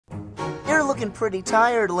looking pretty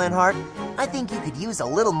tired, Linhardt. I think you could use a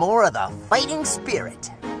little more of the fighting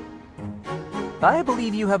spirit. I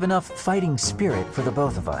believe you have enough fighting spirit for the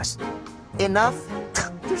both of us. Enough?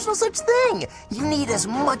 There's no such thing. You need as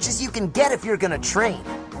much as you can get if you're gonna train.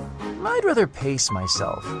 I'd rather pace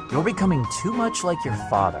myself. You're becoming too much like your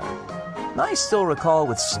father. I still recall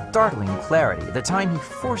with startling clarity the time he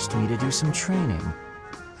forced me to do some training.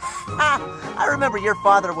 I remember your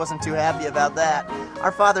father wasn't too happy about that.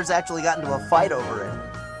 Our fathers actually got into a fight over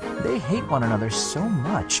it. They hate one another so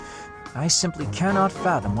much. I simply cannot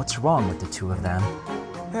fathom what's wrong with the two of them.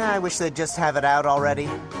 I wish they'd just have it out already.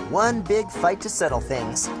 One big fight to settle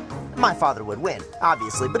things. My father would win,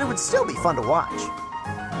 obviously, but it would still be fun to watch.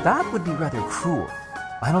 That would be rather cruel.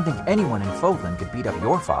 I don't think anyone in Fogland could beat up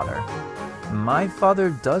your father. My father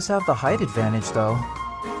does have the height advantage, though.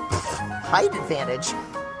 Height advantage?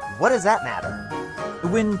 What does that matter?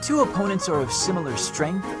 When two opponents are of similar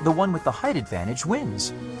strength, the one with the height advantage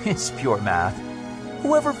wins. It's pure math.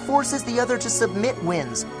 Whoever forces the other to submit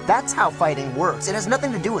wins. That's how fighting works. It has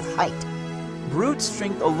nothing to do with height. Brute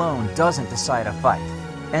strength alone doesn't decide a fight.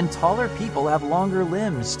 And taller people have longer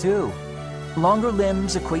limbs, too. Longer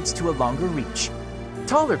limbs equates to a longer reach.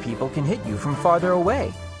 Taller people can hit you from farther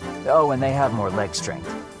away. Oh, and they have more leg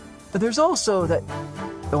strength. There's also that...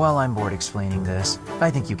 Well, I'm bored explaining this. I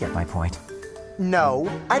think you get my point. No,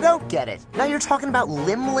 I don't get it. Now you're talking about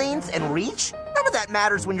limb length and reach? None of that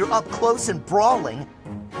matters when you're up close and brawling.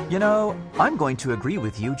 You know, I'm going to agree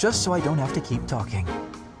with you just so I don't have to keep talking.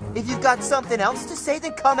 If you've got something else to say,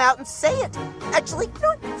 then come out and say it. Actually, you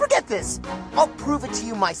know what? Forget this. I'll prove it to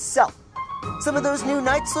you myself. Some of those new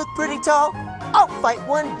knights look pretty tall. I'll fight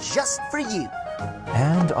one just for you.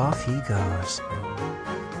 And off he goes.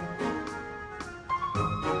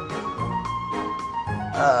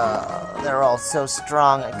 They're all so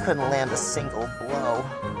strong, I couldn't land a single blow.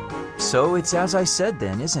 So it's as I said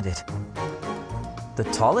then, isn't it? The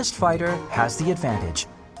tallest fighter has the advantage,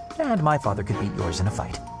 and my father could beat yours in a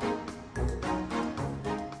fight.